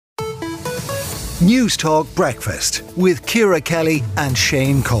News Talk Breakfast with Ciara Kelly and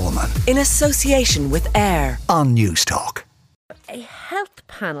Shane Coleman. In association with AIR On News Talk. A health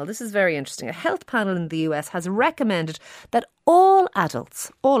panel, this is very interesting, a health panel in the US has recommended that all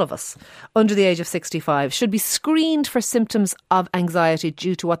adults, all of us, under the age of 65 should be screened for symptoms of anxiety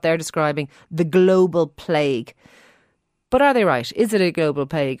due to what they're describing the global plague. But are they right? Is it a global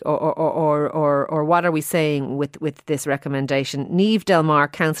plague or what are we saying with this recommendation? Niamh Delmar,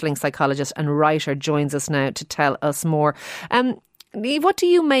 counselling psychologist and writer, joins us now to tell us more. Niamh, what do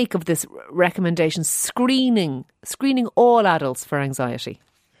you make of this recommendation, screening all adults for anxiety?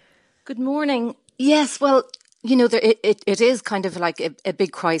 Good morning. Yes, well, you know, it is kind of like a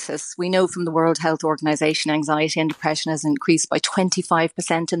big crisis. We know from the World Health Organization, anxiety and depression has increased by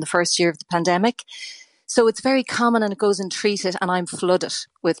 25% in the first year of the pandemic. So it's very common and it goes untreated, and I'm flooded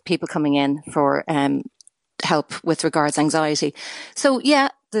with people coming in for help with regards anxiety. So yeah,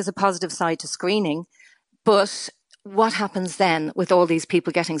 there's a positive side to screening, but what happens then with all these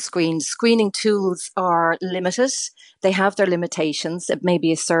people getting screened? Screening tools are limited. They have their limitations. It may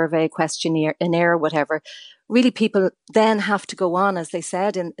be a survey, questionnaire, whatever. Really, people then have to go on, as they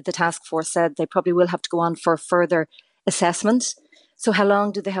said, in the task force said, they probably will have to go on for further assessment. So how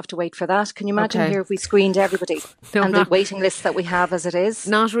long do they have to wait for that? Can you imagine here if we screened everybody the waiting list that we have as it is?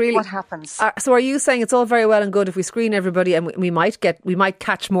 Not really. What happens? So are you saying it's all very well and good if we screen everybody and we might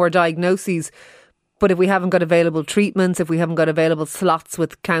catch more diagnoses, but if we haven't got available treatments, if we haven't got available slots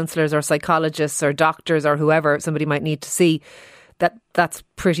with counsellors or psychologists or doctors or whoever somebody might need to see, that's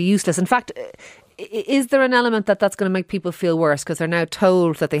pretty useless. In fact, is there an element that's going to make people feel worse because they're now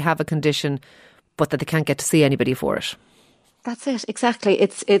told that they have a condition but that they can't get to see anybody for it? That's it, exactly.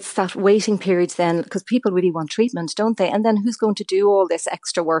 It's that waiting period then, because people really want treatment, don't they? And then who's going to do all this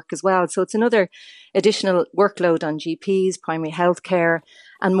extra work as well? So it's another additional workload on GPs, primary health care,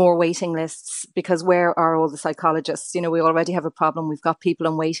 and more waiting lists, because where are all the psychologists? You know, we already have a problem. We've got people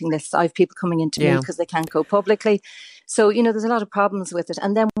on waiting lists. I have people coming into me because they can't go publicly. So, you know, there's a lot of problems with it.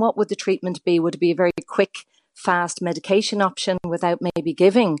 And then what would the treatment be? Would it be a very quick, fast medication option without maybe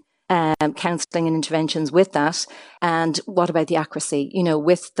giving counselling and interventions with that? And what about the accuracy, you know,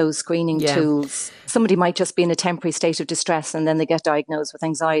 with those screening tools? Somebody might just be in a temporary state of distress and then they get diagnosed with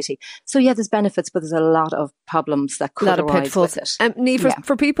anxiety. So yeah, there's benefits, but there's a lot of problems that could arise with it. Niamh,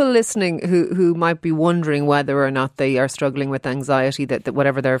 for people listening who might be wondering whether or not they are struggling with anxiety, that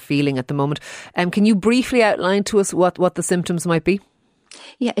whatever they're feeling at the moment, can you briefly outline to us what the symptoms might be?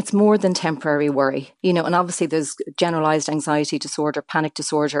 Yeah, it's more than temporary worry, you know, and obviously there's generalized anxiety disorder, panic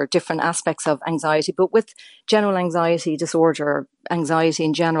disorder, different aspects of anxiety. But with general anxiety disorder, anxiety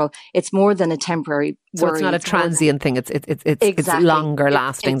in general, it's more than a temporary so worry. It's not a transient thing. It's longer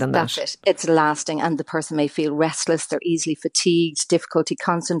lasting than that. That's it. It's lasting, and the person may feel restless. They're easily fatigued, difficulty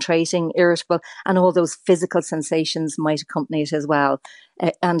concentrating, irritable, and all those physical sensations might accompany it as well.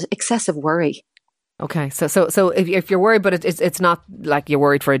 And excessive worry. Okay, so if you're worried, but it's not like you're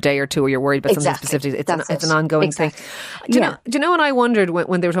worried for a day or two, or you're worried about something specific. It's an ongoing thing. Do you know? And I wondered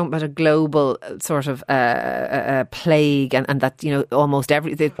when they were talking about a global sort of plague, and that, you know, almost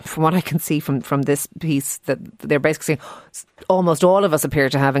from what I can see from this piece, that they're basically saying almost all of us appear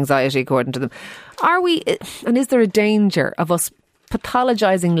to have anxiety, according to them. Are we? And is there a danger of us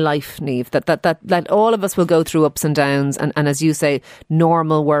pathologising life, Niamh, that all of us will go through ups and downs, and as you say,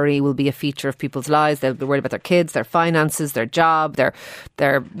 normal worry will be a feature of people's lives. They'll be worried about their kids, their finances, their job, their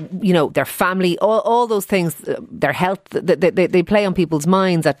family, all those things, their health. They play on people's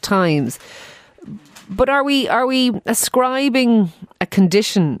minds at times. But are we ascribing a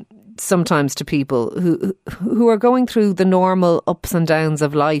condition sometimes to people who are going through the normal ups and downs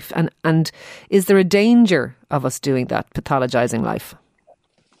of life, and is there a danger of us doing that, pathologising life?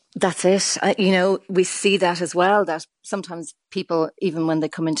 That's it. You know, we see that as well, that sometimes people, even when they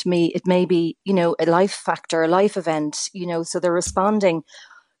come into me, it may be, you know, a life factor, a life event, you know, so they're responding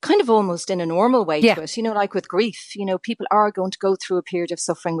kind of almost in a normal way to it, you know, like with grief. You know, people are going to go through a period of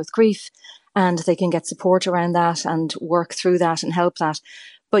suffering with grief, and they can get support around that and work through that and help that.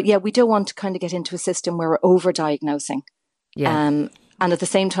 But yeah, we don't want to kind of get into a system where we're over-diagnosing. And at the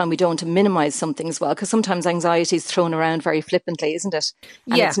same time, we don't want to minimise something as well, because sometimes anxiety is thrown around very flippantly, isn't it?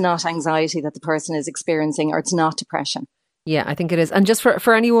 And it's not anxiety that the person is experiencing, or it's not depression. Yeah, I think it is. And just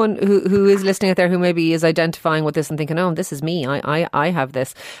for anyone who is listening out there who maybe is identifying with this and thinking, oh, this is me, I have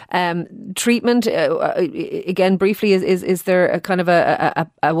this. Treatment, again, briefly, is there a kind of a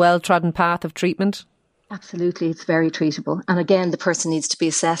well-trodden path of treatment? Absolutely, it's very treatable. And again, the person needs to be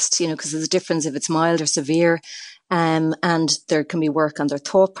assessed, you know, because there's a difference if it's mild or severe. And there can be work on their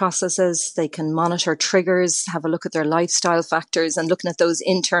thought processes. They can monitor triggers, have a look at their lifestyle factors and looking at those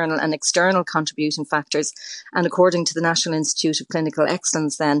internal and external contributing factors. And according to the National Institute of Clinical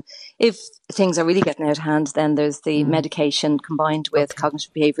Excellence, then if things are really getting out of hand, then there's the medication combined with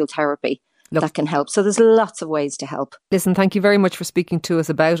cognitive behavioural therapy. That can help. So there's lots of ways to help. Listen, thank you very much for speaking to us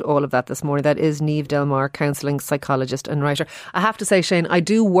about all of that this morning. That is Niamh Delmar, counselling psychologist and writer. I have to say, Shane, I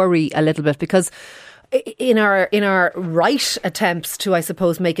do worry a little bit because in our right attempts to, I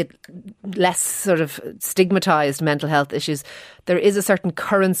suppose, make it less sort of stigmatised mental health issues, there is a certain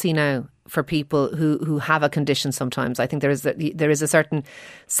currency now for people who have a condition sometimes. I think there is a certain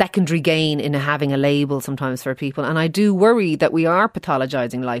secondary gain in having a label sometimes for people. And I do worry that we are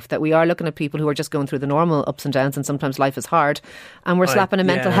pathologising life, that we are looking at people who are just going through the normal ups and downs, and sometimes life is hard, and we're slapping a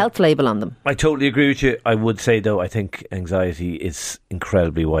mental health label on them. I totally agree with you. I would say, though, I think anxiety is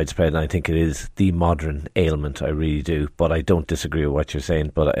incredibly widespread, and I think it is the modern ailment. I really do. But I don't disagree with what you're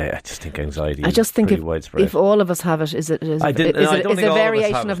saying. But I just think anxiety is pretty widespread. If all of us have it, is it a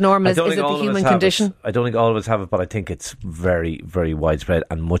variation of normal? Is it the human condition? I don't think all of us have it, but I think it's very, very widespread,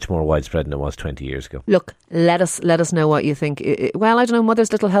 and much more widespread than it was 20 years ago. Look, let us know what you think. Well, I don't know,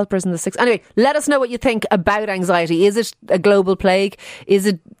 Mother's Little Helpers in the 60s. Anyway, let us know what you think about anxiety. Is it a global plague? Is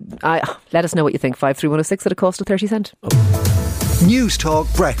it? Let us know what you think. 53106 at a cost of 30 cents. News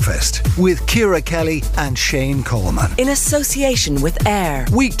Talk Breakfast with Ciara Kelly and Shane Coleman. In association with AIR.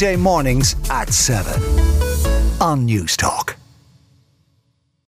 Weekday mornings at 7 on News Talk.